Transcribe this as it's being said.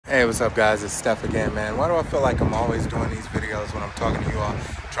Hey, what's up guys? It's Steph again, man. Why do I feel like I'm always doing these videos when I'm talking to you all,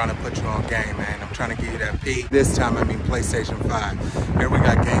 trying to put you on game, man? I'm trying to give you that P. This time I mean PlayStation 5. Here we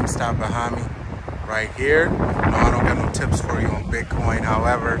got GameStop behind me, right here. No, I don't got no tips for you on Bitcoin.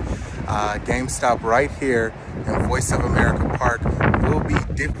 However, GameStop right here in Voice of America Park will be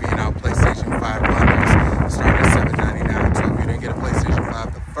divvying out PlayStation 5 bundles starting at $7.99. So if you didn't get a PlayStation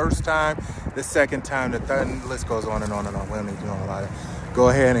 5 the first time, the second time, the third, and the list goes on and on and on. We don't need to know a lot of it. Go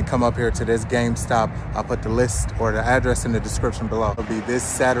ahead and come up here to this GameStop. I'll put the list or the address in the description below. It'll be this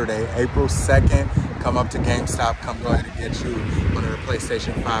Saturday, April 2nd. Come up to GameStop. Come go ahead and get you one of the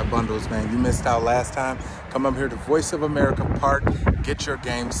PlayStation 5 bundles, man. You missed out last time. Come up here to Voice of America Park. Get your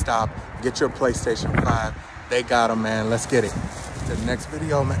GameStop. Get your PlayStation 5. They got them, man. Let's get it. To the next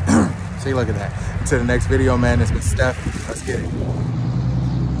video, man. See, look at that. To the next video, man. It's been Steph. Let's get it.